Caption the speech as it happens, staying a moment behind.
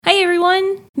Hi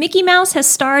everyone! Mickey Mouse has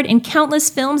starred in countless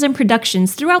films and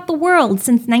productions throughout the world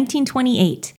since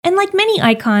 1928. And like many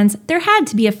icons, there had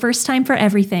to be a first time for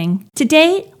everything.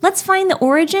 Today, let's find the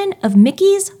origin of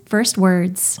Mickey's first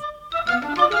words.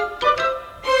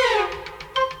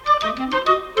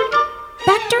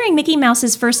 Back during Mickey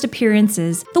Mouse's first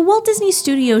appearances, the Walt Disney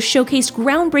Studios showcased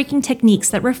groundbreaking techniques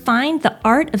that refined the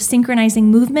art of synchronizing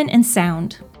movement and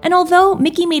sound. And although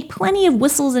Mickey made plenty of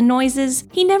whistles and noises,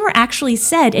 he never actually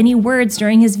said any words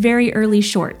during his very early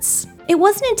shorts. It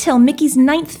wasn't until Mickey's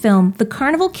 9th film, The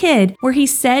Carnival Kid, where he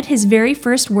said his very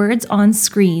first words on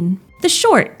screen. The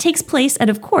short takes place at,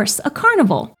 of course, a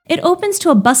carnival. It opens to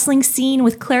a bustling scene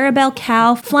with Clarabelle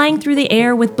Cow flying through the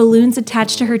air with balloons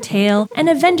attached to her tail, and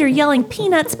a vendor yelling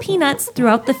 "Peanuts, peanuts"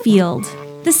 throughout the field.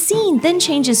 The scene then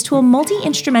changes to a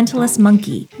multi-instrumentalist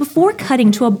monkey, before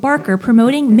cutting to a barker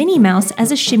promoting Minnie Mouse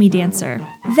as a shimmy dancer.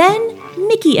 Then,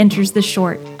 Mickey enters the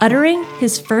short, uttering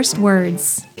his first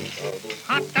words.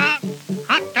 Hot dog,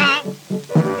 hot dog.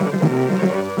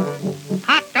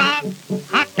 Hot dog,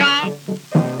 hot dog.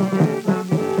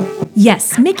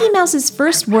 Yes, Mickey Mouse's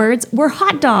first words were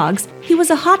hot dogs. He was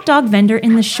a hot dog vendor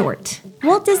in the short.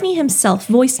 Walt Disney himself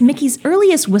voiced Mickey's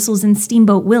earliest whistles in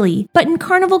Steamboat Willie, but in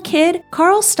Carnival Kid,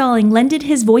 Carl Stalling lended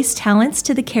his voice talents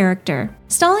to the character.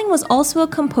 Stalling was also a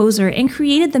composer and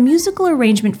created the musical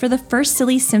arrangement for the first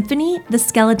Silly Symphony, The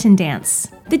Skeleton Dance.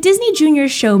 The Disney Junior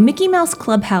show Mickey Mouse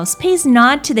Clubhouse pays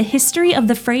nod to the history of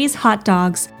the phrase hot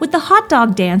dogs, with the hot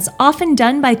dog dance often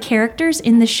done by characters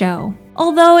in the show.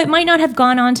 Although it might not have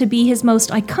gone on to be his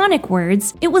most iconic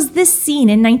words, it was this scene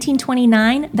in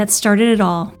 1929 that started it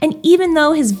all. And even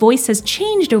though his voice has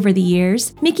changed over the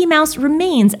years, Mickey Mouse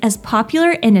remains as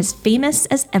popular and as famous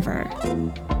as ever.